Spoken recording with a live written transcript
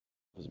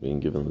was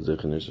being given the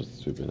Zechanish as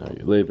to be now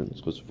your Leben,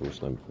 it's good for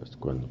Islam first,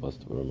 according to the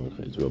Basta Roman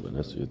Chayz Rob and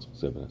Esther Yitzchak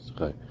Zeb and Esther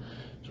Chay.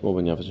 Shmuel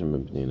ben Yafashim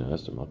ben Pnina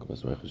Esther, Malcolm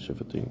es Reichel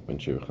Shifating, ben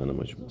Shir Chana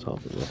Moshe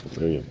B'Tzalf, and Rachel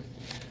Miriam.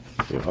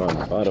 We are on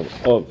the bottom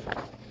of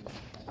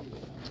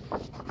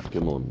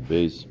Gimel and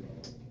Beis,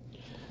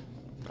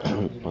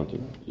 onto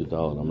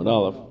Yudal and Amud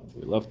Aleph.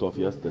 We left off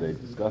yesterday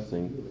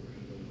discussing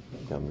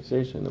a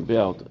conversation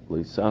about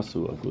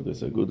Leisasu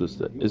Agudas,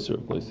 the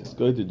Isser place is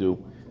going to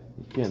do.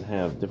 You can't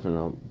have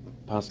different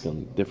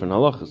paskin, different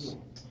halachas.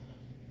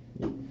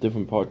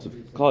 Different parts of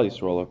Klal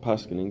Yisrael are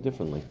paskining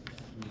differently.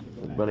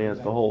 Everybody has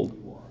to hold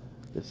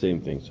the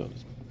same thing, so to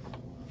speak.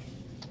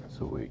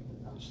 So we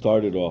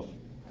started off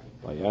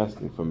by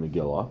asking from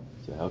Megillah.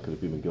 So how could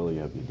it be Megillah? You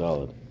have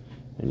Yudalad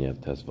and you have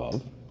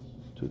Tesvav,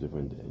 2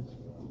 different days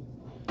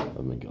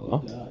of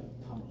Megillah.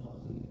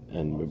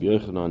 And Rabbi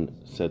Yochanan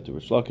said to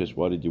Rish Lakish,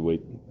 why did you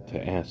wait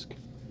to ask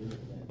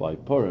by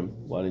Purim?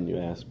 Why didn't you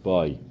ask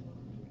by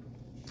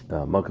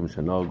Makam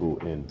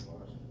Shanagu in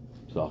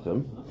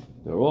Psachim?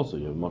 There also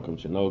you have Makam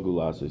Shanagu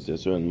Lasei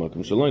Sisser and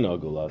Makam Shaloi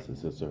Nagu Lasei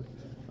Sisser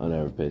on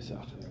Erev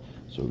Pesach.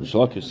 So Rish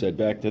Lakish said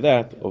back to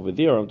that, over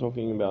there I'm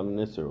talking about an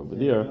Isser. Over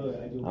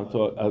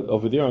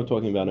there I'm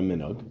talking about a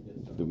Minhag.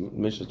 The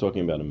Mishnah is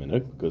talking about a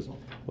Minhag because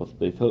both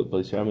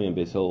Beis Shammai and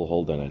Beis Hillel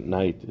hold that at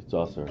night it's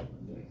also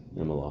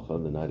in Malacha.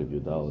 The night of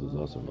Yudal is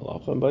also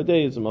Malacha, and by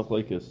day it's a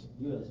Machlekes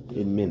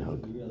in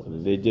Minhag.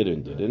 So they did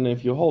it, and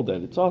if you hold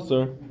that it's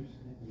also,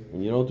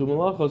 and you don't do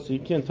Malacha, so you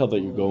can't tell that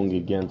you're going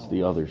against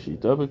the other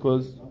Shita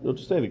because you'll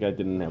just say the guy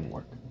didn't have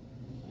work.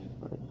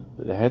 Right?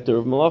 The heter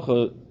of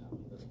Malacha,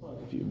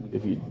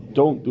 if you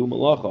don't do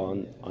Malacha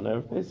on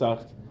Erev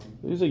Pesach,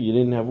 you say you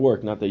didn't have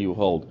work, not that you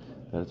hold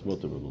that it's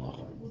mutar of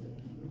Malacha.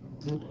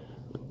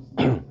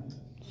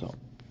 So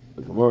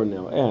the Gemara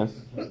now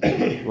asks.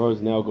 Gemara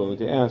is now going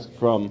to ask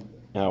from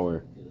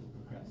our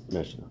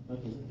Mishnah.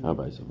 Right?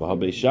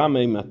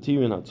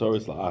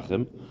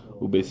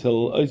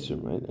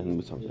 And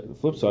the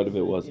flip side of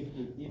it was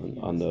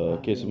on the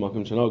case of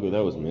Makam Shanagu,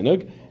 that was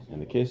Minhag,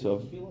 and the case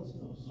of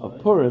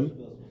Purim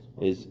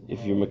is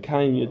if you're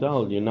Mekayim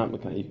Yudal, you're not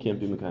Mekayim. You can't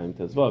be Mekayim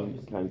Tezvav.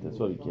 You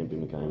can't be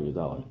Mekayim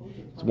Yudal.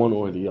 It's one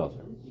or the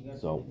other.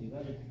 So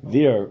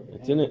there,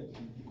 it's in it.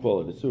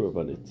 Call it a surah,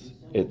 but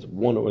it's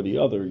one or the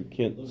other. You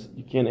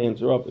can't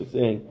answer up as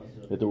saying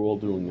that they're all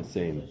doing the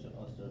same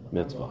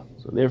mitzvah.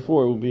 So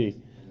therefore, it will be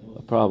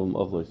a problem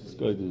of like this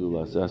guy to do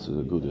less as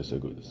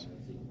agudis.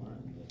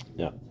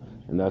 Yeah,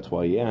 and that's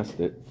why he asked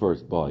it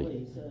first by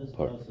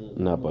part,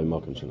 not by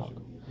Makam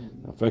Shanagu.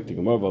 Now, affecting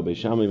Gemara Beis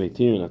Shammai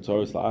meitin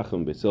atzaris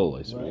la'achim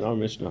beisil. So in our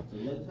Mishnah,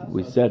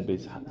 we said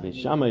Beis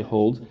Shammai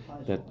holds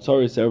that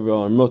tzaris ever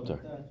are mutar.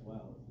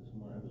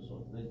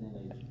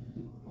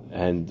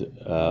 And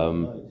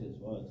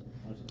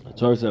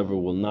Tzaris ever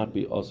will not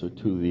be usher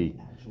to the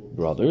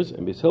brothers,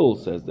 and Beis Hillel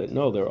says that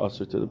no, they're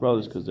usher to the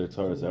brothers because they're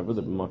Tzaris ever,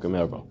 the Makam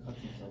ever.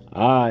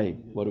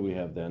 What do we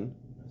have then?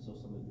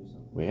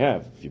 We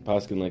have, if you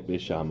paskin like Beis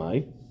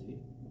Shammai,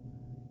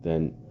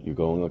 then you're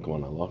going like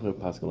one halacha.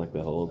 Paskin like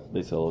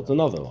Beis Hillel, it's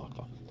another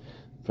halacha.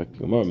 In fact,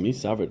 Gemara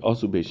misavrit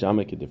also Beis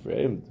Shammai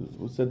kedifrei.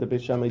 Who said that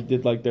Beis Shammai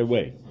did like their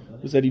way?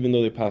 Who said even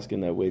though they paskin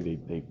that way,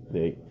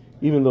 they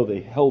even though they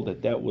held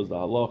that was the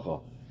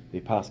halacha, they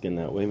paskin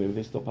that way, maybe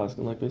they still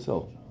paskin like Beis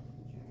Hillel.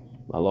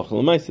 Halacha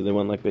l'maisa, they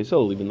went like Beis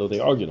Hillel, even though they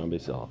argued on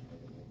Beis Hillel.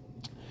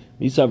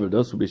 Misaver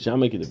dosu Beis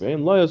Shammai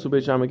kedivreim, lo yasu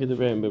Beis Shammai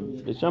kedivreim.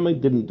 But Beis Shammai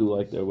didn't do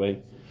like their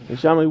way. Beis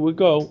Shammai would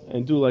go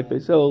and do like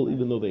Beis Hillel,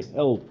 even though they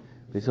held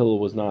Beis Hillel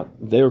was not.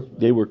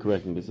 They were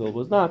correct and Beis Hillel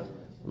was not.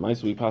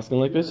 Maisa we paskin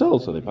like Beis Hillel,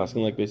 so they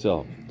paskin like Beis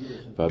Hillel.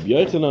 Rabbi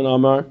Yochanan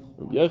Amar,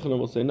 Rabbi Yochanan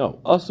will say no.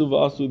 Asu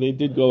v'asu, they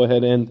did go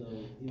ahead and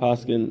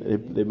paskin.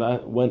 They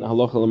went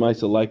halacha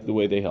l'maisa like the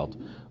way they held.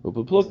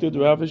 Upaplukta to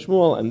Rav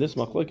Shmuel, and this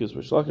machlokes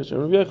Rish Lakish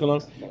and Rabbi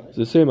Yochanan is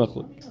the same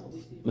machlokes.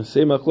 The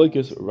same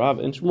machlokes Rav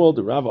and Shmuel.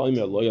 The Rav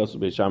Omer lo yasu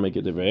Beis Shammai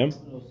kedivreim.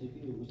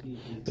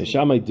 Beis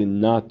Shammai did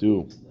not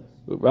do.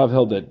 Rav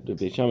held that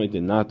Beis Shammai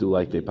did not do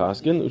like they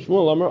paskin.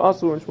 Shmuel Amar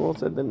also, and Shmuel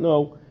said that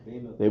no,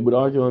 they would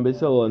argue on Beis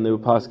Hillel and they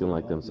would paskin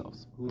like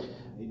themselves.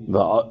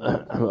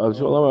 Shmuel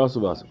Amar also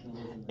vasu.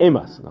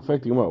 Emas. Now,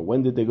 fact Gemara,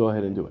 when did they go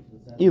ahead and do it?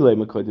 Ilay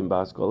mekodim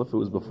baskol. If it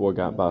was before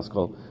got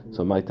baskol,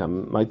 so my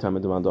time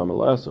at demand Amar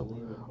lo yasu.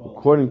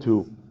 According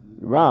to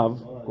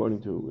Rav,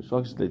 according to Rish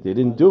Lakish, they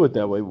didn't do it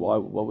that way. Why?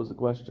 What was the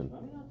question?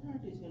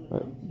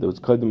 Right. There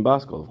was Kodim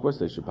Baskol. Of course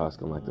they should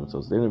paskin like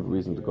themselves. They didn't have a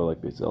reason to go like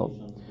Beis Hillel.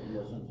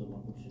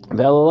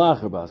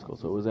 Ve'alalacher Baskol.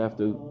 So it was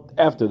after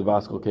the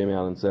Baskol came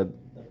out and said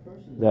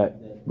that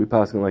we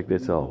paskin like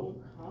Beis Hillel.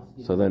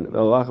 So then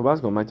Ve'alalacher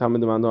Baskol, my time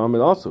in the Mandamid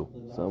also.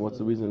 So what's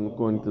the reason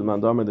according to the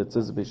Mandamid that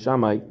says Beis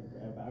Shammai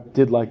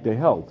did like they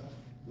held?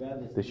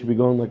 They should be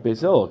going like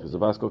Beis Hillel because the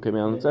Baskol came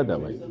out and said that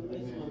way.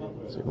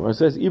 So Gemara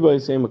says, "Iba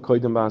is saying a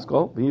koydem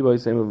baskol, Iba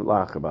is saying a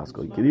lacher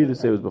baskol." You could either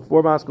say it was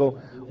before baskol,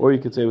 or you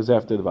could say it was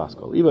after the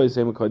baskol. Iba is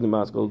saying a koydem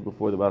baskol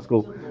before the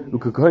baskol. You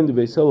could go into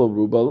Beis Hillel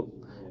rubal,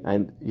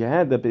 and you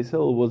had that Beis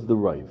Hillel was the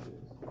rive.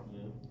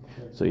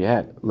 So you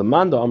had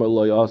Lamanda Amar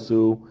Lo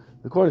Yasu.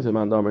 According to the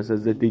Manda Amar,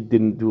 says that they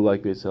didn't do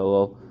like Beis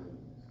Hillel.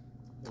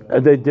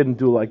 And they didn't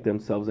do like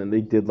themselves, and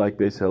they did like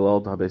Beis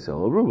Hillel, not Beis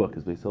Hillel Ruba,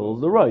 because Beis Hillel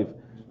is the Rav.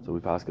 So we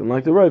passed them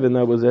like the Rav, and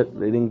that was it.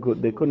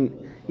 They couldn't,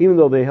 even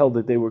though they held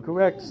that they were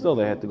correct, still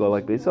they had to go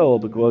like Beis Hillel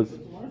because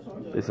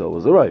Beis Hillel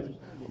was the Rav.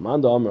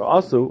 Manda Amar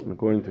also, and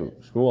according to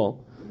Shmuel,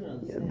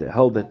 they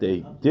held that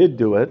they did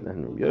do it,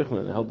 and Rabbi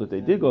Yochanan held that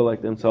they did go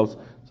like themselves.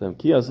 So when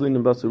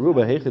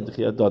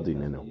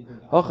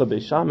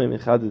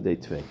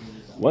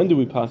do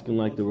we paskin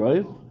like the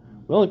Rav?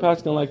 We only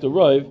paskin like the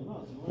Rav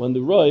when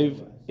the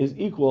Rav is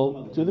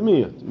equal to the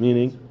Miyut,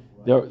 meaning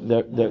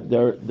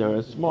they're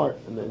as smart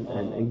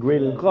and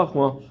greater in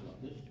Chachma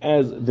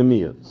as the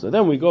Miyut. So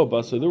then we go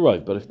Basar the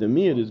Rav. But if the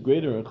Miyut is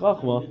greater in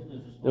Chachma,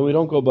 then we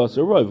don't go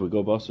Basar Rav, we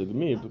go Basar the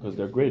Miyut because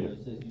they're greater.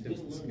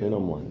 They know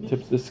more. It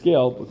tips the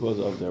scale because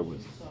of their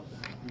wisdom.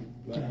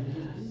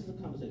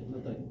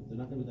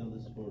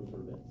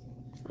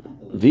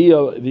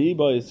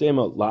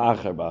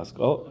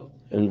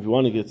 And if you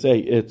want to say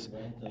it's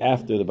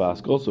after the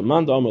Baskol, so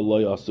Man Da'amar Lo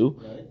Yasu,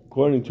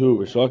 according to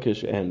Rish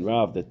Lakish and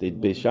Rav, that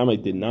Beis Shammai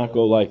did not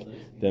go like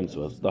them,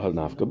 so it's the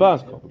Nafka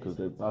Baskol, because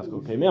the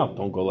Baskol came out.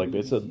 Don't go like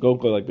Beis Hillel,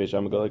 go like Beis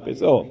Shammai, go like Beis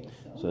Hillel.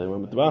 So they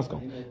went with the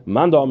Baskol.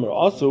 Man Da'amar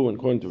also, and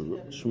according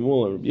to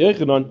Shmuel and Rabbi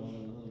Yochanan,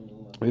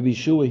 Rabbi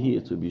Yeshua here,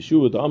 it's Rabbi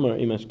Yeshua Da'amar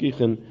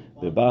Imashkichin,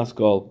 the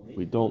Baskol,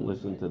 we don't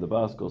listen to the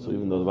Baskol, so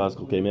even though the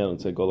Baskol came out and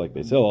said go like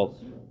Beis Hillel,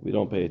 we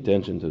don't pay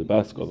attention to the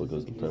Baskol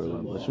because the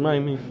Torah is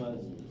Shemaimi.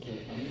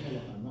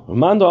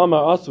 Manda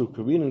Amar also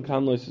Karin and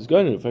Kamlois is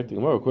going to affect the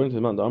Gemara according to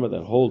the Manda Amar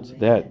that holds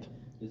that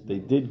they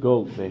did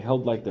go, they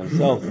held like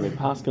themselves, and they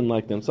paskin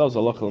like themselves.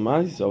 Allah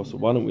Chalmasi. So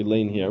why don't we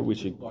lay in here? We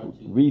should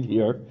read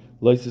here.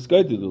 Loisis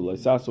Gaidudu,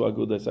 Loisasu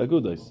Agudais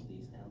Agudais.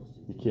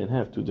 You can't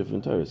have two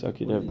different Torahs. How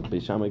can you have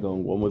Beis Shammai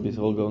going one way, Beis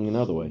Hillel going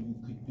another way?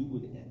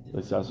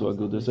 Loisasu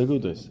Agudais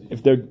Agudais.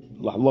 If they're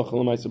Allah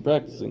Chalmasi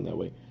practicing that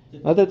way,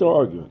 not that they're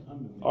arguing.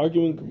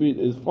 Arguing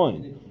is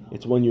fine.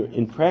 It's when you're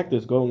in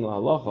practice going on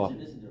halacha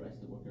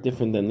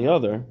different than the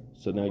other,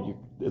 so now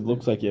it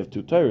looks like you have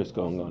two Torahs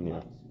going on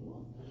here.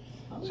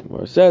 So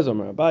Gemara says,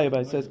 Amar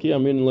Abaye says, Ki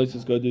Amrin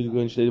Loisis Gaidudu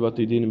going Shtei Bat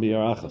Dinim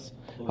B'Yarachas.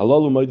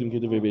 Halalu Moedim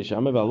K'Devei Beis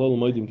Shammai, Halalu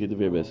Moedim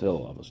K'Devei Beis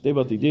Hillel. Shtei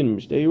Bat Dinim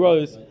Shtei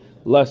Rois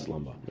less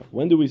lamba.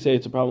 When do we say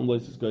it's a problem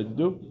Loisis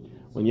Gaidudu?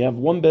 When you have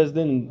one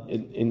bezdin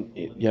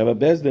you have a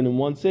bezdin in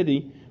one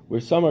city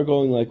where some are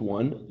going like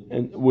one,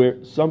 and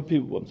where some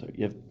people,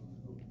 you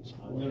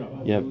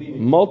have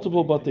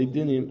multiple Batei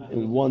Dinim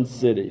in one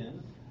city.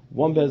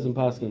 One bezdin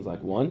paskins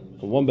like one,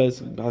 and one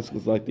bezdin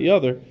paskins like the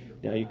other.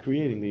 Now you're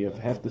creating, you have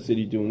half the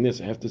city doing this,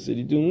 half the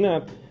city doing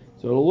that.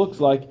 So it looks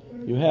like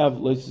you have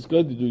Loisis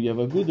Gaidudu, you have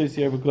a Agudais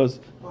here because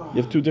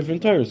you have two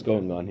different Torahs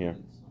going on here.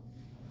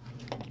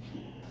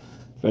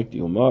 But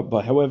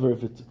however,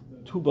 if it's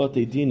two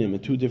Batei Dinim in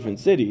two different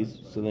cities,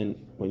 so then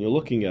when you're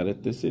looking at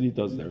it, this city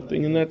does their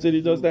thing and that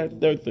city does their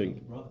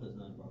thing.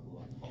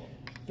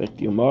 But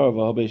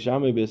Beis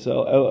Shammai and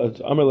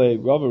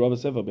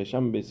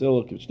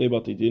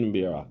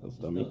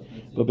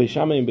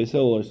Beis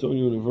Hillel are so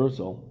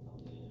universal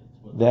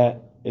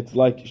that it's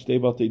like Shtei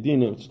Batei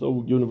Dinim. It's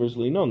so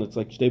universally known. It's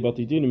like Shtei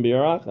Batei Dinim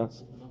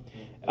B'Yarachas.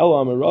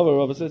 Ela Amar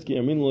Rava says Ki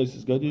Amin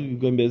Loisis Gaidudu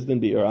going Bezdin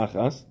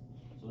B'Yarachas.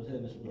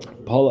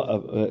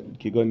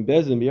 Ki going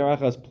Bezdin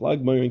B'Yarachas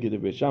Plag Moyin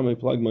K'Devei Beis Shammai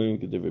Plag Moyin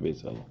K'Devei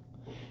Beis Hillel.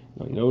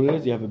 Now you know what it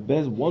is? You have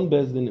one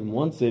Bezdin in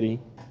one city.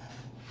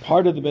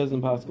 Part of the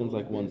Bezdin paskins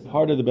like one,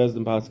 part of the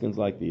Bezdin paskins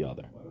like the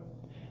other.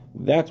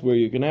 That's where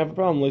you're going to have a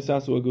problem.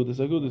 Loisasu Agudais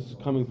Agudais is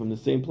coming from the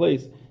same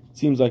place. It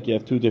seems like you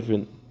have two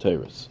different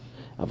Torahs.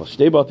 However,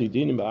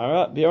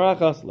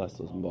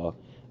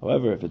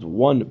 if it's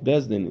one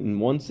Bezdin in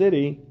one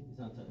city,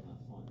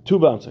 two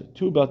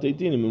Batei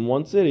Dinim in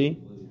one city,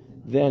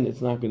 then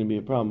it's not going to be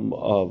a problem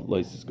of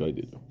Loisis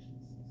Gaidudu.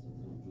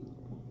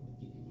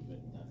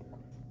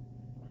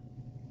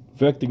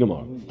 Fact the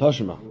Gemara.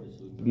 Tashma.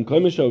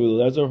 B'mkoimisha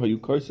v'lezer hayu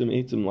korsim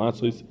eitzim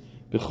latzuis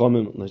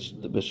b'chomim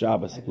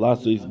b'shabas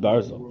latzuis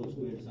barzel.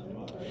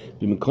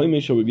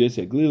 B'mkoimisha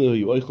v'yesei glila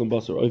hayu oichlem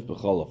basar oif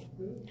b'cholav.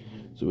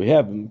 So we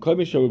have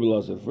b'mkoimisha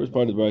v'lezer. The first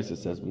part of the Brisa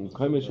says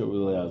b'mkoimisha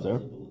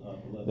v'lezer.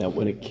 Now,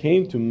 when it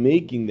came to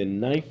making the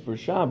knife for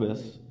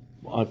Shabbos,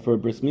 for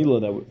bris milah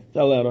that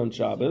fell out on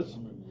Shabbos,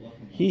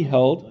 he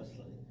held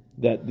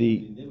that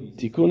the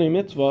tikkunei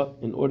mitzvah,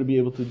 in order to be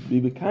able to be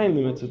mekayim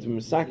the mitzvah, to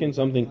misakin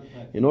something,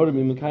 in order to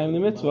be mekayim the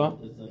mitzvah,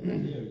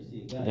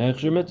 the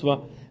hechsher mitzvah,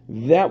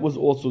 that was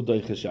also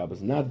doiches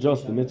Shabbos. Not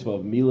just the mitzvah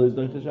of milah is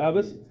doiches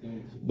Shabbos,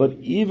 but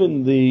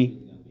even the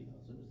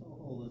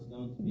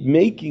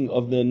making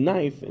of the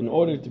knife in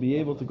order to be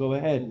able to go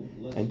ahead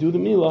and do the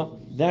milah,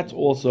 that's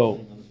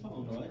also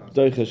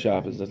doiches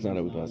Shabbos. That's not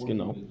how we paskin,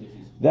 no.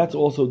 That's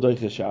also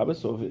doiches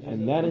Shabbos,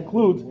 and that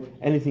includes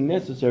anything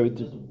necessary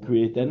to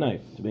create that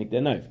knife, to make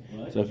that knife.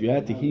 So if you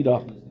had to heat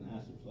up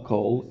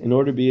coal in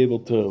order to be able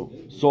to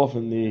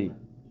soften the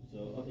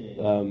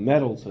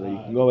metal so that you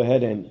can go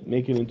ahead and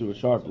make it into a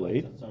sharp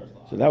blade,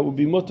 so that would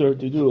be mutter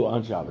to do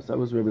on Shabbos. That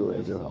was Rabbi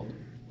Eliezer held.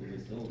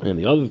 And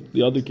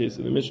the other case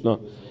in the Mishnah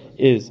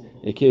is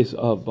a case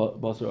of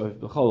basar oif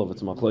b'cholav.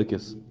 It's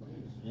machlokes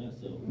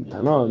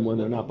Tanan, when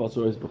they're not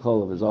basur is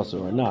b'chalav is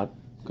also or not,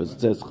 because it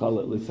says it's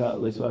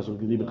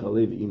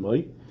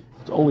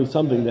only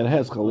something that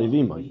has chalev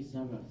imay.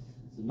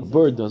 A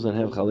bird doesn't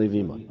have chalev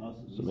imay,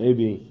 so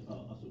maybe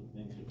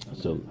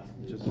Just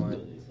like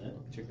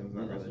chicken's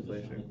not really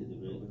fleshing.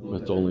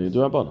 it's only a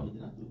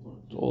d'Rabbanan.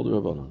 It's all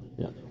d'Rabbanan.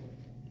 Yeah.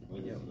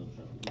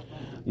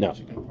 Now.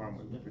 Chicken parm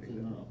would be pretty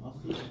good.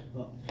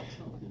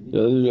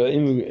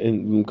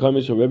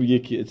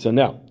 So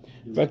now,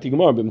 in fact, the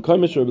Gemara,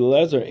 b'mkamish Rabbi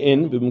Eliezer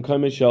in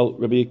b'mkamish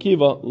Rabbi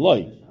Akiva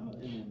loy.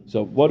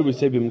 So what do we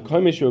say?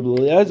 B'mkamish Rabbi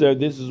Eliezer,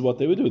 this is what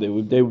they would do.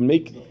 They would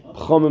make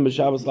chomim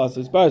b'Shabbos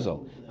lasses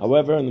barzal.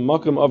 However, in the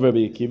makam of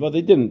Rabbi Akiva,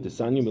 they didn't. The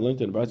Sanya we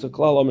learned in the Brisa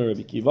klal omer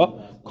Rabbi Akiva,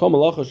 kol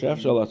malacha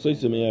she'efshal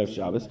asoyse me'erev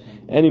Shabbos.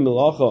 Any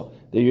malacha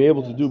that you're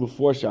able to do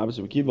before Shabbos,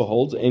 Rabbi Akiva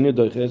holds, ain't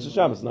doiches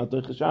Shabbos, not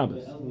doiches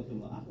Shabbos.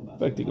 In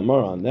fact, the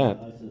Gemara on that.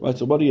 Right,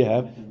 so what do you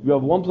have? You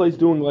have one place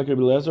doing like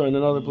Rabbi Eliezer and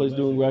another place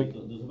doing like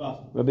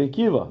Rabbi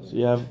Akiva. So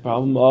you have a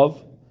problem of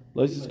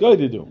Leisis Goy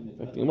to do. In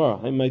fact, the Gemara,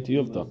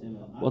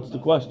 what's the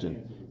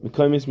question?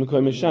 Mekaymis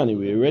Shani.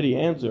 We already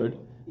answered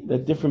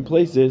that different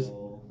places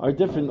are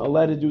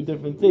allowed to do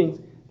different things.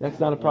 That's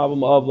not a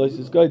problem of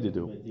Leisis Goy to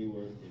do.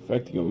 In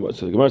fact,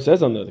 so the Gemara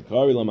says on the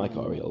Kari la my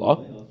Kari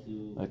Allah.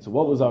 Right, so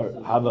what was our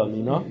Hava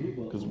Amina?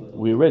 Because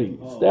we already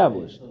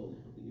established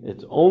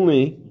it's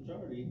only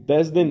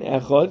Bezdin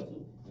Echad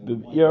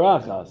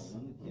B'Yarachas.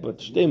 But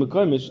Shtei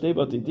Mekaymis, Shtei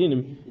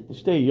Batidinim,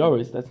 Shtei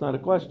Yoris, that's not a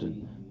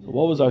question. So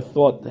what was our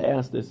thought to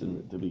ask this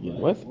to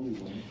begin with?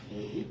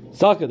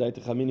 Because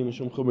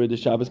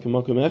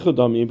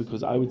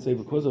I would say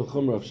because of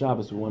Chumrah of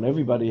Shabbos, we want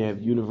everybody to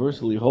have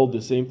universally hold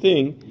the same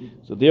thing.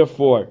 So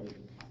therefore,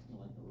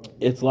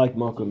 it's like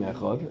Makom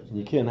Echad.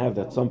 You can't have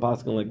that. Some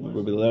paskin like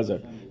Rabbi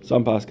Eliezer,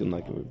 some paskin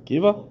like Rabbi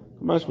Akiva.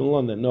 Kamash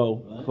Malon that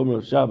no, Chumrah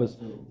of Shabbos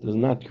does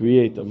not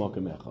create a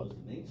Makom Echad.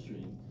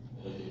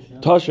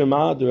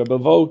 Tashema the Rabbi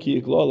Vo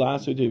ki iklo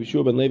la'asur to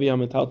Yeshua ben Levi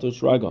hamitalto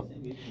shraga.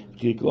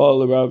 Ki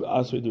iklo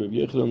la'asur to Rabbi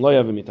Yechidan lo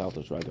yav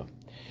hamitalto shraga.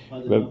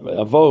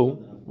 Rabbi Vo,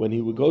 when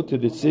he would go to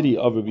the city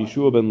of Rabbi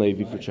Yeshua ben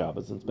Levi for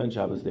Shabbos and spend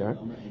Shabbos there,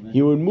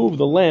 he would move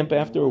the lamp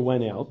after it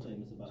went out.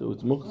 So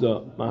it's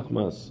mukza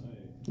machmas.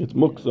 It's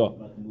mukza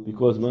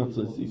because machmas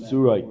is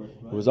isurai.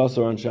 It was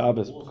also on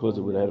Shabbos because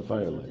it would have had a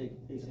fire lit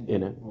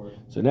in it.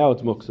 So now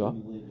it's mukza.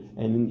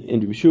 And in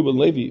Rabbi Yeshua ben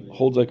Levi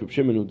holds like Rabbi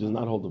Shimon who does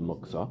not hold the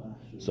mukza.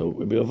 So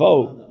Rabbi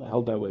Avo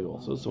held that way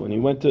also. So when he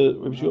went to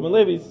Rabbi Shua ben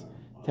Levi's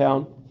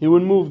town, he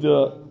would move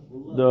the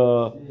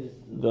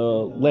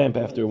lamp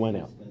after it went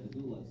out.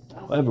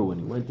 However, when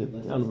he went to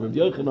the town of Rabbi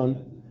Yochanan,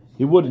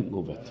 he wouldn't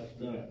move it.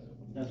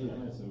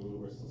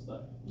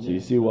 So you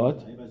see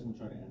what?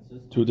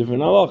 Two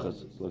different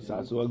halachas.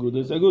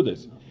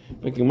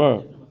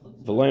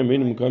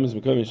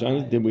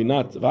 Did we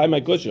not?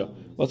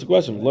 What's the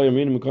question?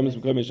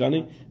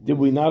 Did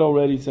we not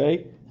already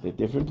say that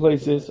different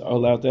places are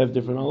allowed to have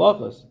different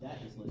halachas?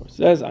 It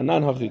says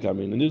anan hachi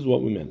kamin, and this is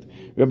what we meant.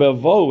 Rabbi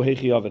Avo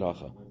hechi avid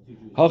hacha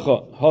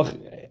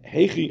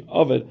hechi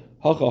avid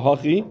hacha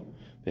hachi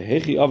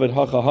hechi avid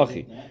hacha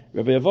hachi.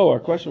 Rabbi Avo, our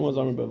question was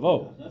on Rabbi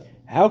Avo.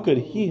 How could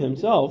he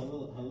himself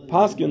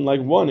paskin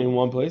like one in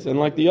one place and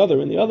like the other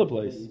in the other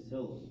place?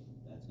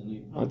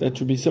 That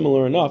should be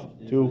similar enough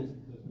to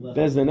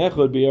Bezdin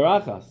Echad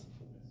B'Yarachas.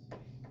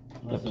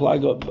 The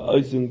plug of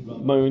Oisin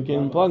Marin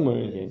came and plug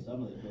Marin came.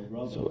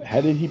 So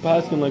how did he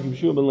paskin like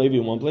Yeshua ben Levi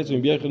in one place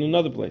and Yechon in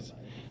another place?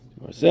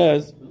 It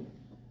says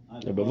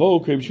Rabbi Vo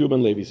Rabbi Yeshua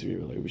ben Levi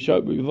severely.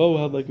 Rabbi Vo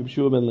had like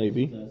Yeshua ben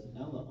Levi.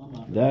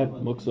 That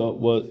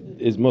muksa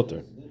is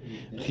mutter.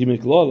 When he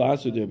went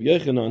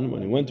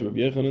to Rabbi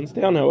Yechanan's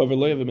town, however,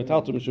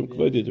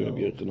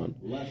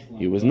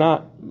 he was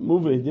not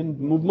moving. He didn't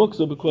move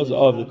muksa because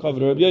of the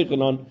covet of Rabbi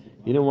Yechanan.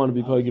 He didn't want to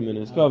be pogim in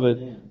his covet,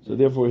 so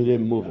therefore he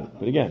didn't move it.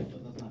 But again,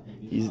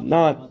 he's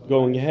not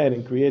going ahead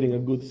and creating a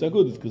good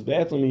sagudis because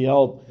Ba'atzim he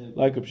held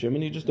like Reb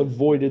Shimon. He just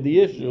avoided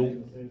the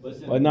issue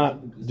by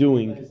not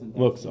doing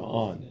muksa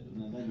on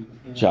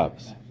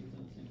Shabbos.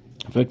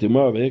 In fact,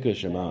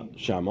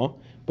 Shama,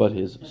 but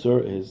his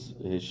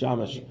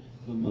shamash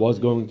was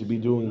going to be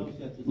doing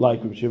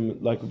like Reb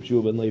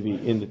Shua ben Levi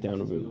in the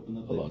town of Rabbi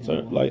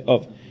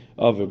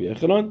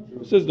Yechanan.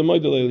 It says the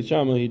Moedel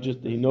Shama.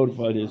 He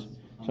notified his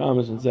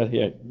shamas and said,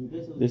 "Here,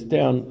 this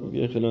town Rabbi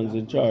Yechanan's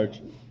in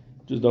charge.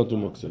 Just don't do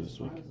muksa this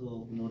week."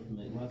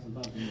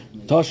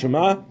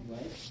 Tashema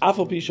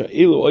afal pisha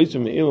elu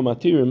oisim elu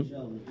matirim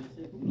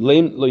lo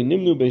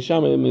nimnu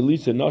beishame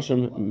melisa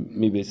nasham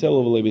mi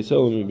beiselo v'le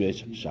beiselo mi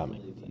beishame.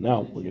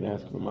 Now we're going to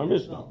ask from our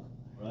Mishnah.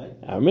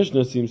 Our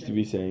Mishnah seems to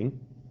be saying.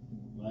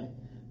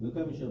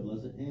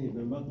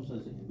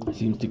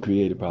 Seems to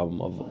create a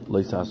problem of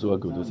leisasu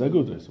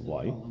agudus.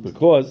 Why?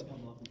 Because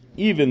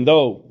even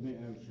though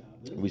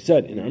we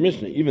said in our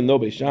Mishnah, even though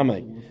Beis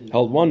Shammai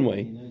held one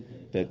way,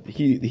 that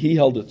he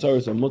held the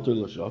tzaras and mutar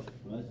l'shuk,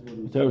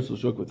 mutar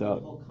l'shuk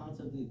without.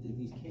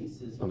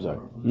 I'm sorry,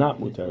 not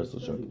mutar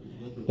l'shuk.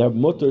 They're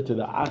mutar to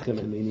the achim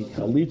and they need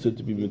chalitza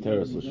to be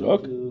mutar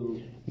l'shuk.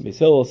 Beis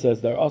Hillel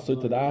says they're also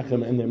to the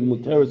achim and they're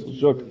mutar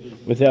l'shuk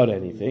without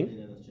anything,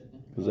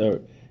 because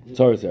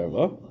Tzaras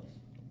Erva.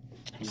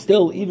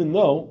 Still, even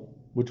though,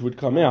 which would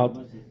come out,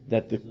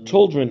 that the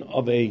children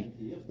of a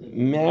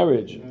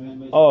marriage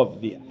of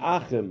the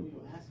Achim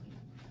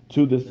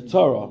to the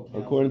Tzara,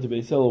 according to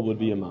Beis Hillel, would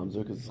be a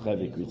mamzer, because it's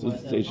Chayvei Krisus,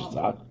 it's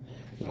Eish.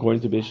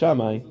 According to Beis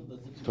Shammai,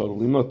 it's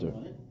totally mutter.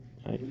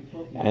 Right?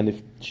 And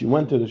if she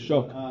went to the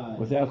shuk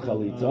without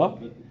chalitza,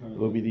 it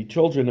would be the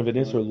children of an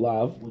Isser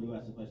Lav,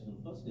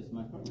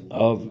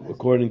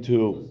 according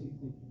to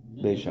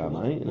Beis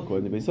Shammai, and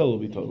according to Beis Hillel, it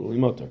would be totally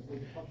mutter.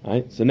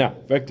 Right? So now,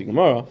 back to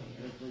Gemara.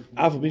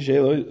 So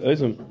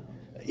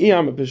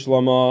Iyam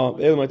Bishlama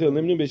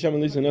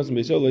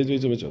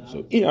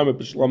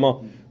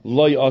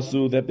loy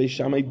asu, that Beis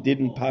Shammai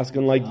didn't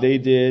paskin like they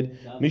did.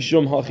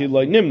 Mishum hachi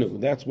loy nimnu.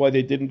 That's why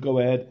they didn't go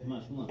ahead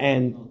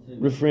and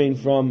refrain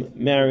from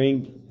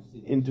marrying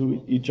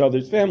into each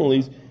other's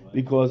families,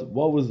 because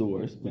what was the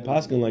worst? The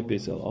paskin like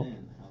Beis Hillel.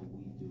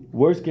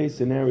 Worst case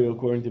scenario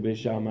according to Beis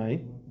Shammai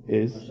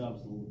is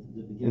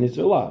an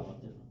Isser Lav.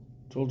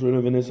 Children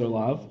of an Isser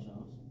Lav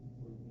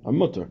are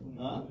mutter.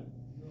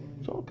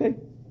 So okay.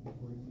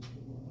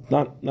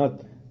 Not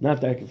that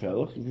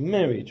gefährlich. You can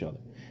marry each other.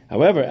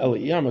 However,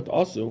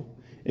 also,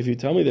 if you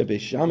tell me that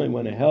Beis Shammai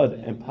went ahead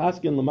and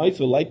paskin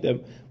l'maisa like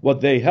them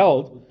what they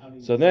held,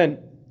 so then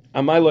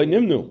amai loy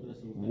nimnu.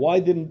 Why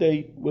didn't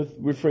they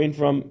refrain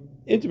from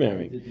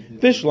intermarrying?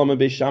 Fishlama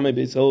Beis Shammai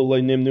Beis Hillel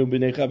loy nimnu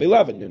b'nei chav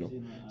elaven ninu.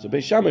 So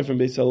Beis Shammai from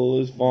Beis Hillel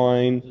is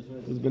fine.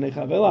 It's b'nei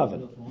chav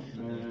elaven.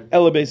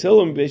 Ela Beis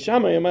Hillel and Beis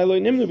Shammai amai loy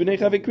nimnu b'nei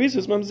chav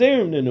krisus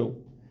mamzerim ninu.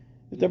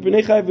 If they're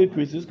b'nei chav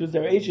krisus because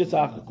they're eish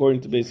yisach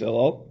according to Beis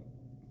Hillel.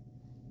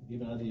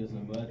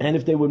 And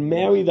if they would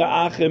marry the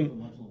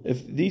Achim,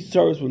 if these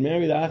Tzaros would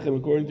marry the Achim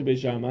according to Beis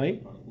Shammai,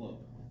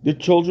 the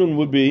children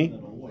would be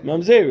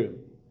Mamzerim.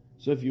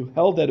 So if you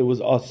held that it was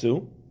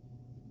Asu,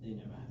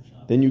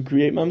 then you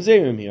create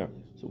Mamzerim here.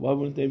 So why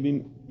wouldn't they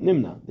be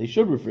Nimna? They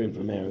should refrain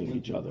from marrying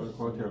each other. We don't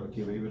hold like Rabbi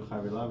Kiva.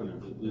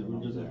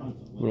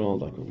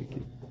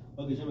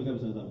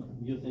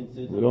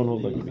 We don't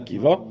hold like Rabbi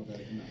Kiva.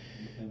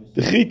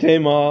 The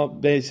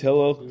Chitema Beis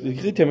Hillel, the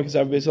Chitema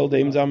Kasav Beis Hillel,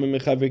 Deim Zam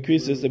Mechaver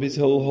Krisus, the Beis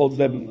Hillel holds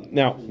them.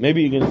 Now,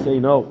 maybe you're going to say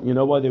no. You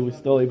know why they were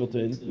still able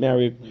to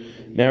marry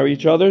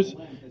each other's?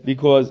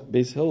 Because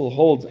Beis Hillel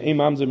holds Ein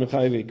Mamzer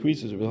Mechaver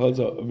Krisus.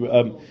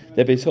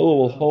 That Beis Hillel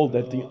will hold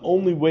that the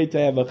only way to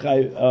have a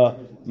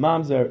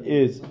Mamzer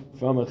is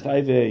from a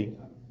Chayve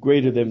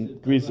greater than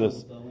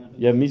Krisus.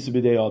 You have Misa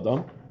B'dei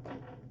Adam,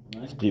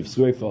 Chiv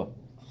Skreifa,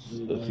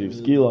 Chiv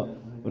Skila,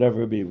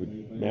 whatever it be.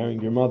 Marrying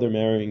your mother,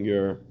 marrying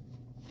your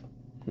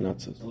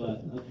not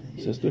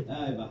sister,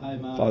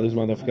 father's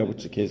mother. I forgot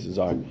which the cases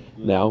are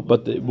now,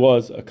 but it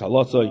was a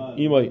kalasai,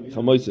 imay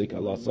chamoisei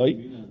kalasai.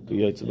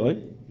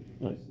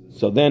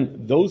 So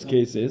then those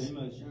cases,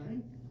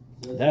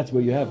 that's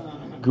where you have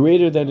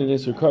greater than an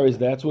Isser Kares.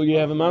 That's where you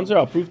have a mamzer.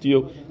 I'll prove to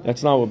you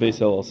that's not what Beis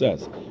Hillel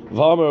says.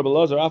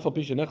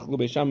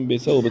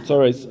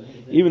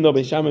 Even though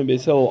Beis Shammai and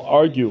Beis Hillel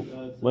argue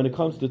when it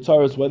comes to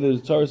tzaros whether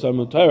the tzaros are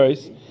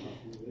mutaris.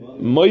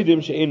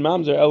 Moidim she'ein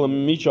mamzer ela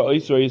misha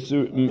isur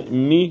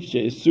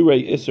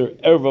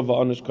erva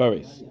va'anish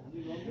kares.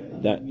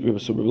 That Rabbi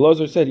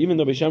Lozer said, even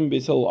though Beis Shammai and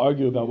Beis Hillel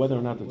argue about whether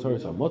or not the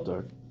Tzaros are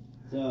mutar,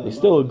 they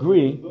still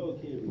agree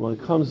when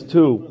it comes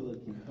to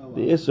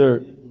the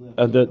isur,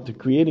 to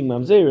creating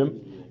mamzerim.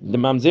 The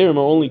mamzerim are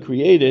only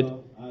created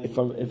if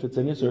it's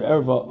an isur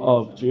erva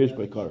of sheish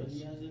by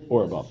kares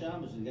or above.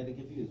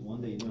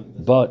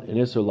 But an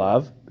isur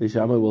lav, Beis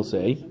Shammai will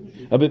say,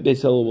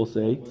 Beis Hillel will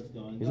say,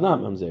 it's not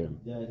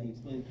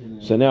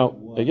mamzerim. So now,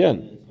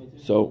 again,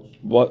 so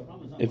what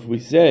if we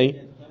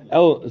say,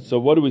 so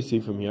what do we see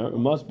from here? It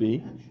must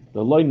be,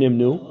 the loy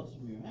nimnu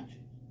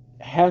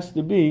has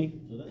to be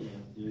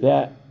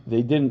that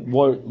they didn't,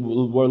 were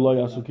loy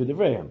asu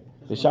k'divrehim.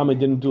 The Shammai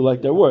didn't do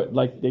like their word,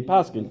 like they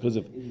paskin, because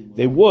if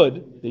they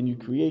would, then you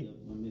create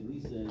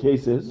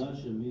cases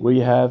where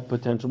you have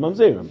potential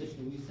mamzerim.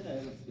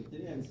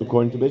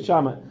 According to Beis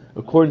Shammai,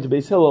 according to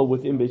Beis Hillel,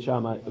 within Beis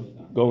Shammai,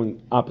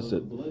 going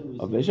opposite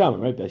of Beis Shammai,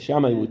 right? Beis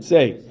Shammai would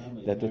say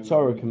that the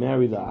tzara can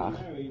marry the ach,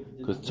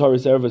 because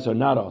tzaras ervas are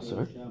not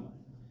aser.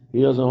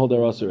 He doesn't hold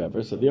their aser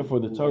ever, so therefore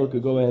the tzara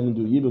could go ahead and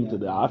do yibum to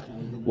the ach.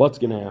 What's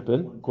going to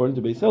happen? According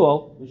to Beis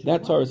Hillel,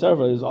 that tzaras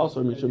erva is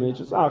also mishum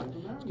eiches ach.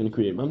 It's going to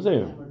create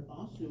mamzerim.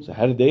 So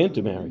how did they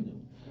intermarry?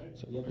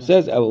 So it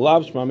says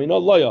elav shmami no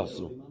lo yasu.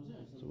 So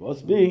it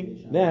must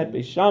be that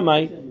Beis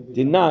Shammai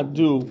did not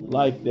do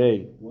like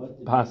they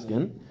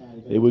paskin.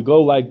 They would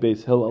go like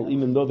Beis Hillel,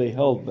 even though they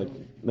held like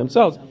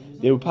themselves.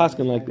 They would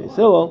paskin like Beis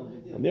Hillel,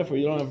 and therefore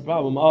you don't have a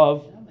problem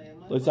of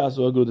loisasu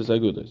agudis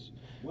agudis.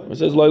 It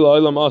says loyla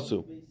olam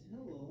asu.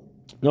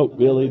 No,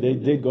 really, they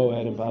did go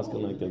ahead and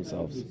paskin like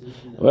themselves.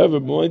 However,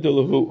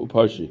 moedelahu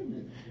uparshi,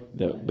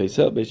 the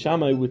Beis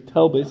Shammai would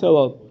tell Beis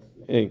Hillel,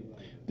 hey,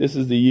 this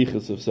is the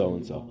yichus of so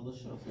and so.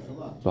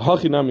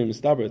 V'hachinami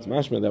mistaber, it's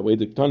mashma that way.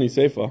 The Tani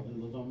Seifa,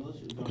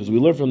 because we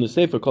learn from the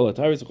Sefer kol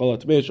hataris kol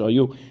hatmeish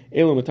ayu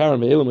elu matarim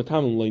ve'elu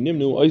matamim lo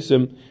nimnu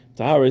oisim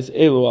taharis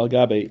elu al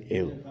gabe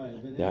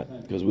elu.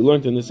 That because we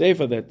learned in the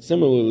Sefer that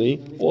similarly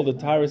all the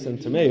taharis and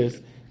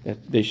tameis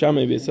that Beis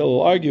Shammai and Beis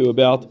Hillel argue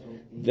about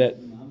that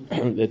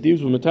that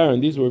these were Matar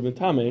and these were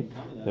Matame,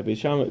 that Beis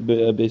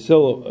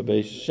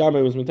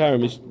Shammai was Matar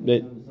and Beis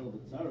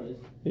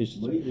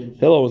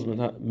Hillel was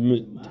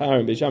Matar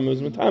and Beis Shammai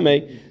was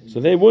Matame, so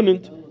they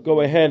wouldn't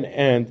go ahead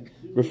and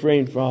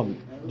refrain from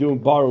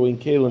borrowing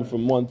kalim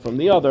from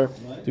the other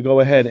to go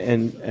ahead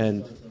and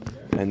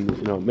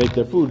make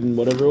their food and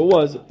whatever it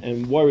was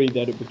and worry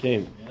that it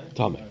became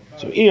tameh.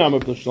 So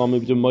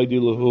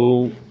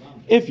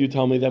if you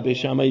tell me that Beis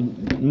Shammai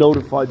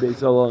notified Beis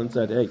Hillel and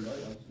said, hey,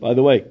 by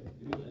the way,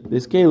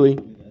 this keli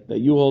that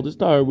you hold is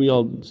tar, we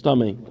hold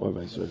tameh, or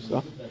vice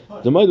versa.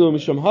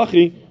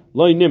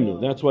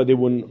 That's why they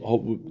wouldn't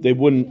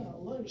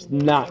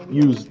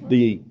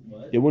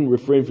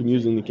refrain from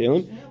using the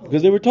kalim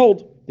because they were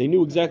told. They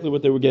knew exactly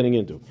what they were getting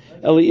into.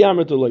 So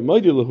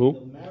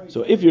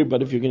if you're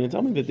going to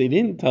tell me that they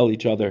didn't tell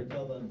each other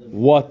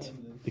what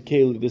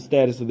the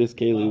status of this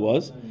keli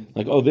was,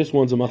 like, oh, this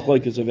one's a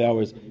machlokes of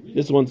ours,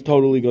 this one's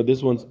totally good,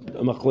 this one's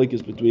a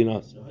machlokes between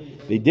us.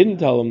 They didn't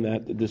tell them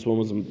that this one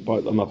was a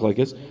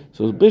machlokes.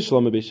 So Beis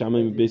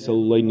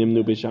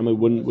Shammai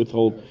wouldn't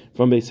withhold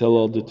from Beis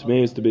Hillel the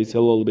Tmeis to Beis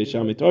Hillel the Beis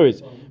Shammai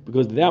Torahs,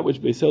 because that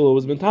which Beis Hillel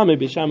was mentame,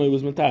 Beis Shammai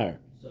was mentar.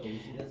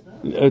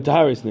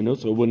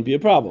 So it wouldn't be a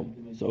problem.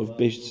 So if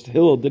Beis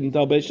Hillel didn't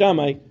tell Beis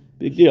Shammai,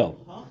 big deal.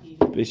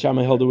 Beis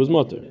Shammai held it was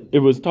mutter. It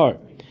was tar.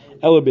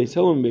 Ela Beis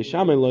Hillel and Beis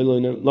Shammai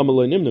lama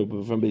lo nimnu.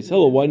 But from Beis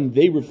Hillel, why didn't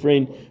they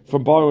refrain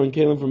from borrowing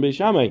kalim from Beis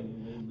Shammai?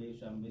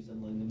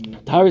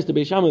 Taris to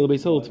Beis Shammai,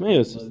 Beis Hillel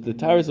tmeus. The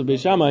taris of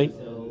Beis Shammai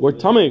were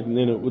tamei.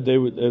 They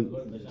were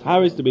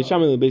taris to Beis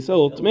Shammai, Beis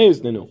Hillel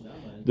tmeus.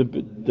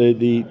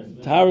 The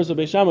taris of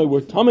Beis Shammai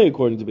were tamei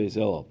according to Beis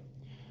Hillel.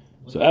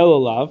 So Ela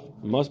lav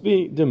must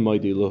be the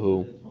moidi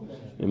lahu.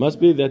 It must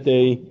be that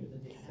they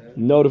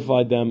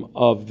notified them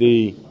of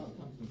the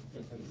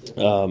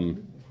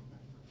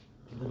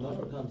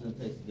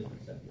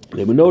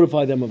they would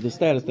notify them of the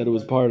status that it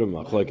was part of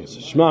machlokes.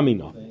 Shma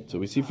mina. So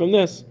we see from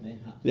this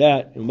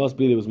that it must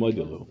be there was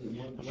moidilu.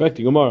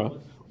 Affecting Gemara,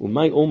 what's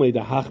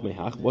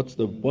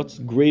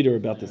greater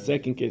about the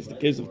second case, the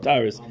case of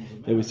Taris,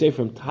 that we say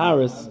from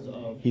Taris,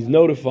 he's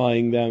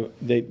notifying them,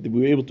 they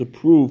were able to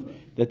prove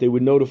that they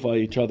would notify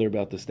each other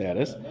about the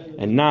status,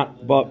 and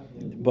not, but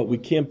we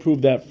can't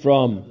prove that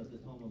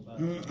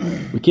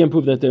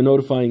they're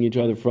notifying each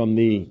other from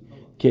the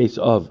case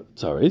of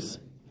Taris.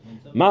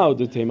 I'll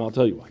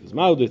tell you why. Because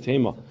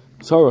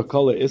Tzara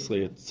Kala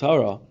Isli,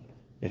 Tzara,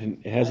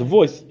 it has a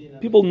voice.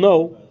 People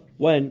know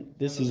when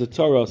this is a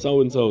Tzara,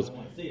 so-and-so's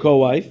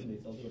co-wife,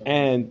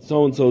 and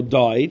so-and-so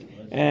died,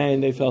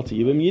 and they fell to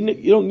Yibam.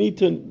 You don't need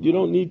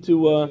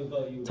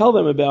to tell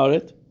them about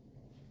it,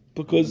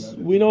 because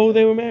we know who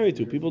they were married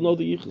to. People know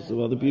the yichus of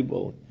other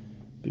people.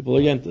 People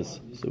are yentas.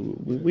 So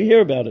we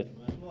hear about it.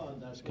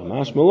 It's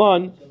Kamash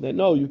Malan that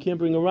no, you can't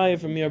bring a raya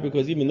from here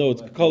because even though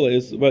it's Kala,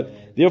 but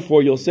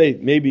therefore you'll say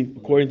maybe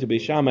according to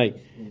Beis Shammai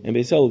and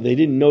Beis Hillel they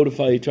didn't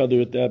notify each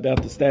other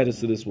about the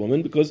status of this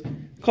woman because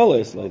Kala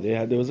is like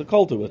there was a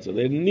cult to it, so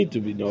they didn't need to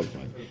be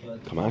notified.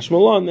 Kamash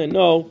Malan that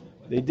no,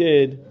 they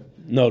did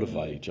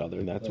notify each other,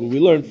 and that's what we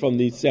learned from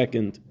the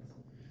second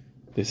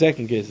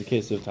case, the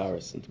case of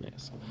Taris and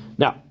Tmeis.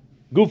 Now,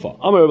 Gufa,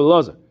 Amar Rabbi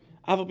Elazar.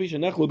 We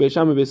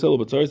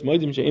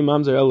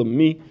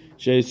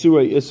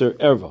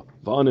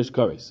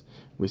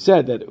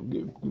said that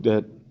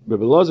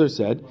Rabbi Elazar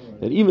said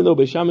that even though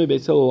Beis Shammai and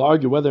Beis Hillel will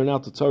argue whether or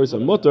not the tzaris are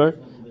mutter,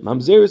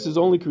 mamzeris is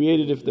only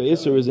created if the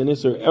isser is an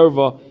isser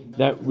erva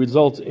that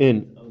results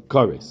in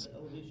kares.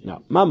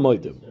 Now, ma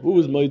moedim? Who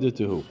was moedim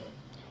to who?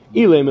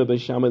 Ilema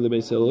Beis Shammai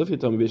Beis Hillel. If you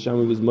tell me Beis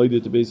Shammai was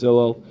moedim to Beis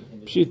Hillel,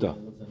 pshita.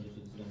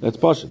 That's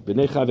pashut.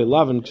 Bnei Chave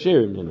Lavan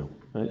ksherim,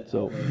 right?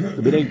 So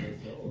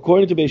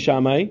according to Beis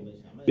Shammai,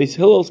 Beis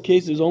Hillel's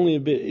case is only a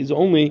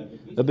bnei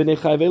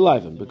Chayvei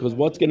Lavan, because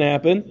what's going to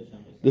happen?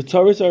 The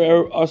Taurus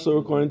are also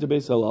according to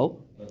Beis Hillel.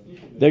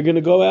 They're going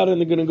to go out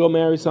and they're going to go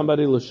marry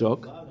somebody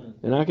l'shuk.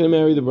 They're not going to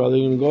marry the brother.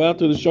 They're going to go out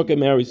to the shuk and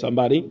marry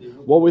somebody.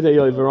 What were they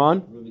over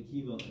on?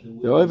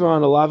 They're over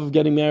on a lav of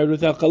getting married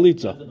without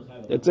chalitza.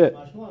 That's it.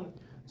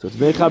 So it's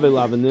bnei Chayvei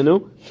Lavan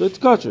ninu. So it's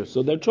kosher.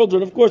 So their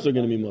children, of course, are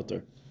going to be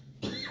mutter.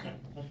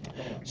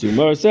 So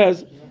Gemara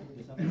says.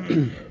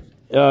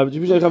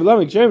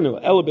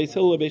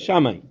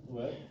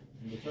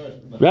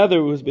 Rather,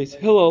 it was Beis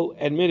Hillel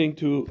admitting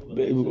to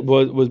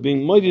was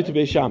being moided to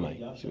Beis Shammai.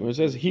 So it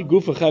says he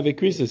gufa chave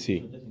krisis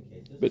he,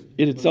 but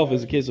it itself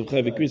is a case of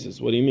chave krisis.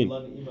 What do you mean?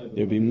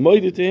 They're being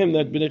moided to him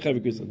that b'nei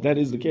chave krisis. That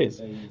is the case.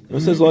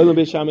 It says lo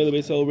Beis Shammai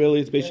Beis Hillel. Really,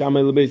 it's Beis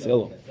Shammai Beis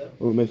Hillel.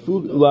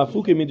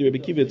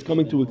 It's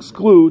coming to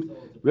exclude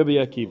Rabbi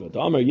Akiva. The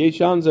Amar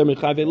Yeshan zer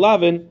mechave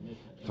lavin.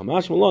 No,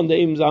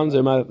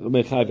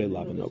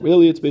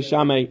 really, it's Beis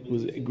Shammai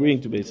who's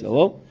agreeing to Beis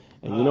Hillel,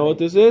 and you know what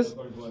this is?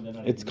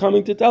 It's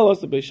coming to tell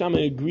us that Beis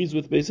Shammai agrees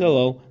with Beis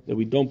Hillel that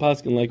we don't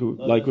paskin like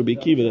Rabbi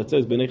Akiva that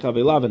says Bnei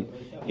Chave Lavan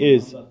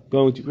is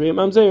going to create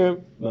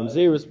mamzer.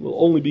 Mamzeris will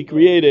only be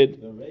created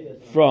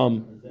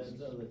from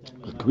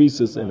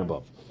krisis and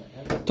above.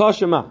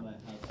 Tashema.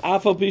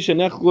 Afal pisha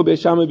nechlu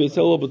Beis Shammai Beis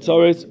Hillel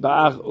b'tzares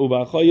ba'ach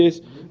u'ba'achayis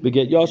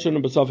Beget Yashin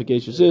and Basafik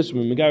Eshish,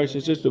 Megarish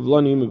Eshish of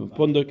Lanim of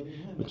Pundak,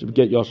 which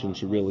Beget Yashin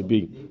should really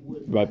be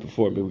right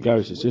before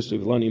Megarish Eshish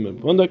of Lanim of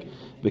Pundak,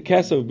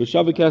 Bekasav,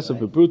 Beshavik Kasav,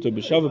 Bepruta,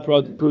 Beshavik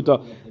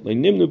Pruta,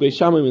 Lenimnu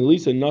Beshamay,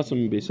 Melisa,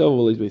 Nasam, Besel,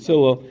 Valis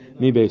Besilo,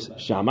 Mi Bes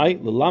Shamay,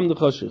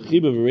 Lalamdacha,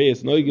 Chiba,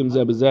 Vareas, Noigim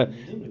Zebazet,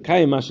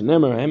 Kayim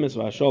Mashanemer, Hemes,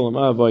 Vashalom,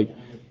 Avoy,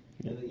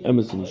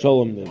 Emes and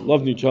Shalom, they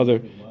loved each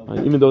other,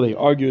 even though they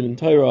argued in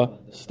Torah,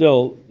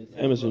 still,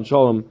 Emes and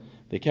Shalom,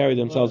 they carried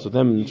themselves with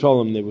them and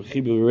Shalom, they were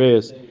Chiba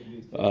Vareas,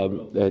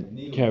 that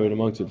carried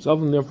amongst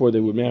themselves, and therefore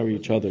they would marry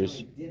each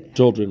other's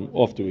children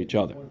off to each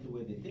other.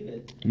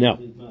 Now,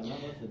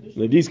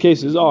 these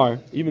cases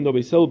are, even though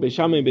Beis Hillel, Beis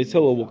Shammai, and Beis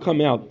Hillel will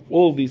come out,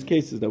 all of these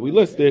cases that we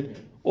listed,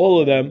 all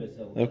of them,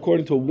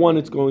 according to one,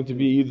 it's going to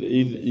be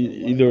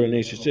either an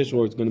Eish Shish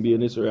or it's going to be an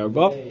Isser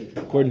Arva.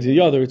 According to the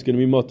other, it's going to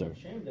be Mutter.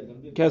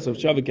 Kesef,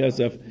 Shavik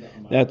Kesef,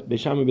 that Beis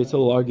Shammai and Beis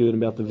Hillel argued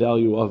about the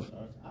value of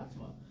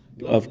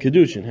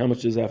Kedushin. How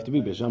much does it have to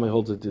be? Beis Shammai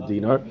holds it to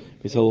dinar,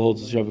 Beis Hillel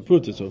holds it to Shavik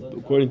Pruta. So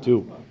according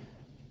to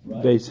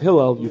Beis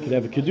Hillel, you could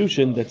have a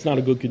Kedushin that's not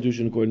a good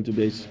Kedushin according to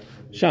Beis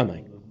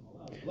Shammai.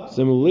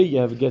 Similarly, you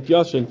have a Get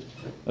Yashin,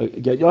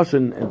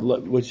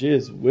 which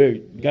is where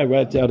the guy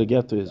writes out a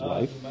get to his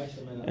wife,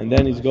 and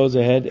then he goes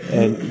ahead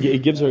and he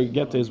gives her a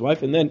get to his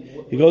wife, and then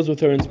he goes with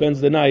her and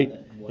spends the night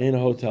in a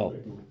hotel.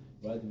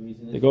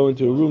 They go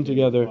into a room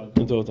together,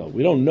 into a hotel.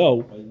 We don't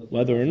know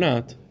whether or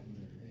not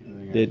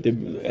that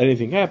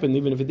anything happened,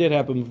 even if it did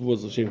happen, if it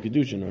was L'Shem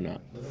Kedushin or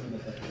not.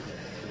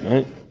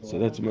 Right? So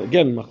that's,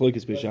 again,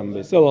 Machlokes Beis Shammai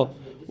Beis Hillel.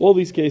 All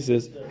these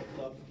cases,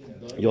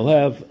 you'll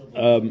have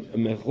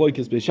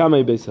Machlokes Beis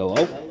Shammai Beis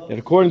Hillel, that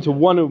according to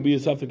one it would be a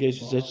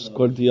suffocation,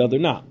 according to the other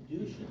not.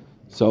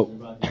 So,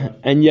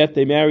 and yet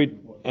they married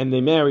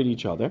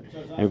each other.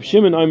 And Rav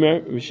Shimon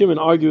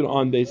argued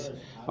on the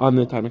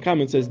Tanakh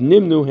and says,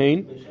 Nimnu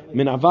hein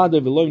min avade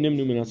v'lo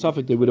nimnu min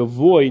asafik. They would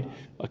avoid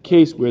a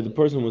case where the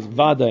person was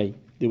vadei.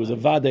 There was a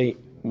vadei,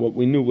 what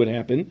we knew would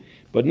happen,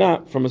 but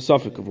not from a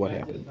suffix of what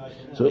happened.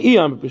 So,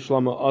 iyam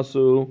b'shlama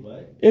asu.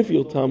 If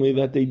you'll tell me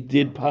that they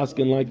did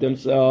paskin like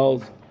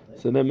themselves,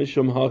 so then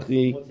mishum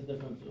hachi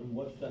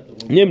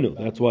nimnu.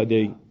 That's why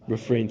they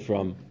refrained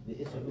from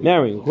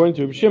marrying. According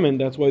to Reb Shimon,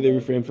 that's why they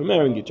refrained from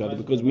marrying each other,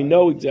 because we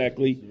know that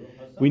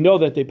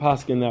they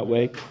paskin that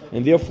way,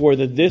 and therefore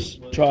that this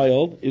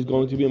child is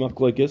going to be a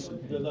machlokes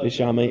Beis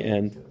Shammai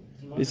and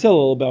Beis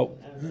Hillel about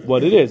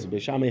what it is.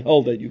 Beis Shammai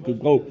held that you could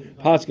go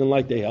paskin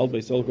like they held.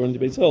 Beis Hillel, according to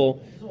Beis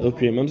Hillel, they'll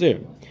create mamzer.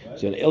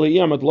 So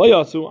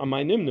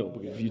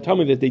if you tell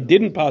me that they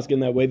didn't paskin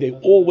that way, they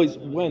always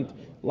went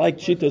like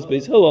Shitas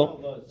Beis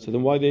Hillel, so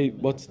then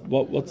what's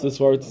the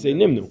svara to say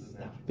nimnu?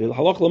 The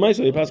halach l'maisa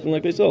they paskin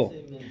like Beis Hillel.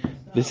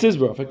 This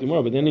is affecting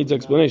more, but that needs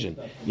explanation.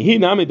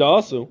 Even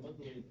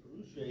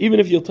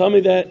if you'll tell me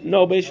that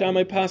no, Beis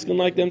Shammai paskin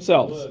like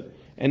themselves,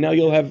 and now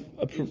you'll have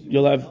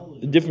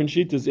different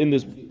shitas in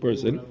this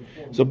person.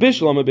 So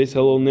Bishlama Beis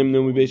Hillel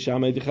nimnu Beis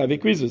Shammai dechavei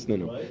krisis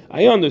ninu.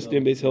 I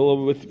understand Beis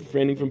Hillel with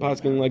refraining from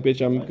paskin like Beis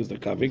Shammai because they're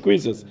chavei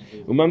krisis.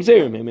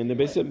 Umamzerim him in the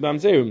Beis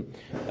Mamzerim.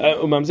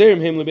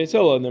 Umamzerim him leBeis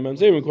Hillel, and the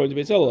Mamzerim according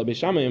to Beis Hillel. Beis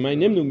Shammai am I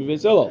nimnu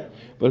Beis Hillel.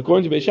 But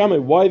according to Beis Shammai,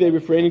 why are they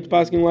refraining to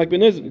paskin like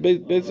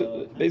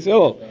Beis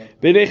Hillel?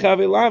 Bnei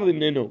chavei lavin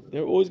ninu.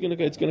 They're always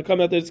it's going to come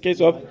out that it's a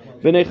case of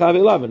Bnei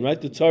chavei lavin, right?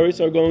 The tzaris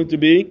are going to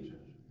be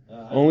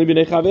only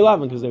b'nei chavei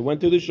lavin, because they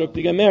went to the shuk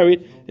to get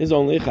married, is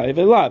only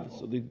chavei lavin.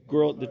 So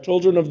the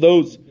children of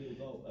those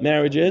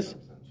marriages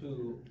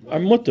are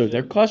mutter,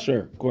 they're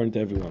kosher according to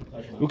everyone.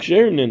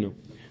 Uksherim ninu.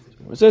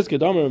 It says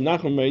Kedamar of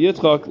Nachman Bar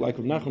Yitzchak, like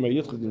Rav Nachman Bar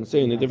Yitzchak didn't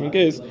say in a different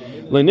case,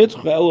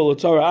 le'nitzcha elo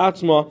l'tzara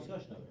atzma.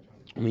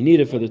 We need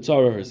it for the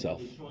tzara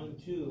herself.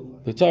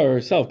 The tzara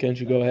herself, can't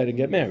you go ahead and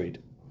get married?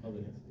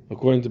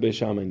 According to Beis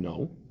Shammai,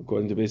 no.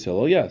 According to Beis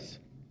Hillel, yes.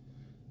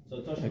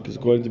 Because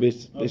according to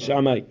Beis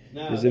Shammai,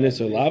 there's an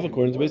Isser Lav.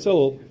 According to Beis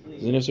Hillel,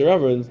 there's an Isser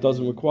Ever, and it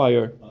doesn't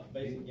require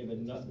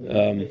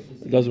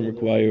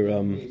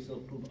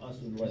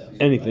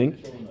anything.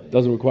 It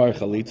doesn't require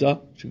chalitza.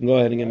 She can go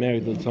ahead and get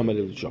married to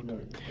somebody with shuk.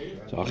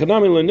 So here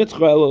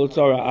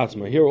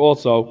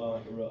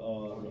also,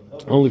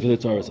 only for the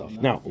tzara itself.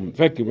 Now, in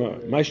fact,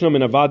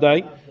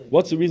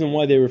 what's the reason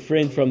why they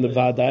refrained from the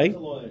vadai?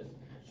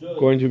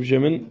 According to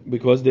Shimon,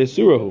 because they're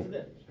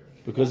surahu.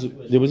 Because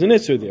there was an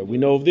Isser there. We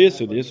know of the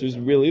Isser. The Isser is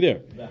really there.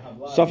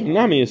 Safek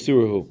Nami is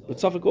Surahu. But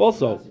Safek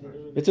also.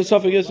 It's a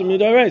Safek Isser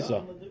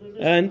Midaraisa.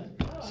 And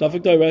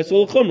Safek Daraisa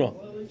L'chumra.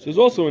 So there's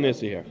also an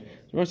Isser here.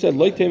 So said,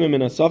 Loik Tema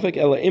Min HaSafek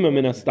Ela Ima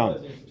Min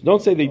HaStam. So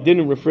don't say they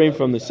didn't refrain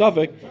from the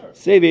Safek.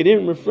 Say they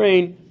didn't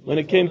refrain when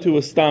it came to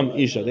a Stam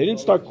Isha. They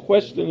didn't start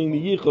questioning the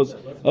Yichus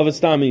of a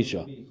Stam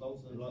Isha.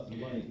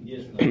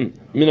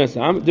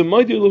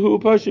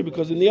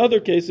 Because in the other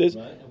cases,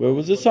 where it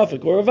was a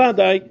Safek or a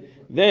Vadai,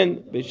 then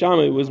Beis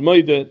Shammai was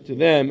moida to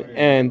them,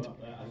 and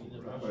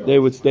they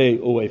would stay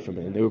away from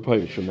it. And they were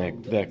punished from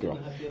that girl.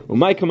 Well,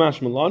 my Kamash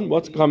Malon,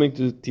 what's coming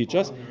to teach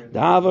us? The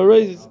Ava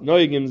Reis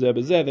Noigim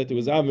Zebezeh, that there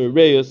was Ava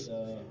Reis,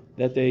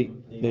 that they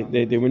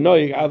were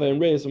Noig Ava and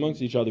Reis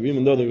amongst each other,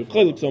 even though they were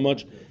Chiluk so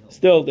much,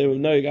 still they were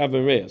Noig Ava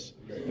and Reis.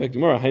 In fact,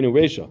 tomorrow Hainu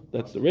Reisha,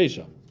 that's the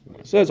Reisha.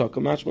 It says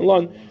Hakamash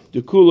Malan,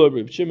 the Kula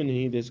Reb Shimon.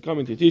 He is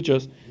coming to teach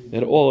us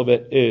that all of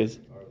it is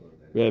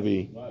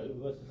Rabbi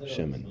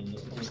Shimon.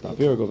 Stop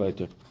here or go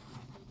weiter?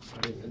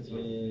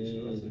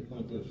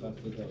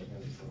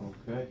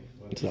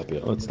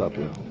 Okay. Let's stop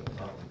here.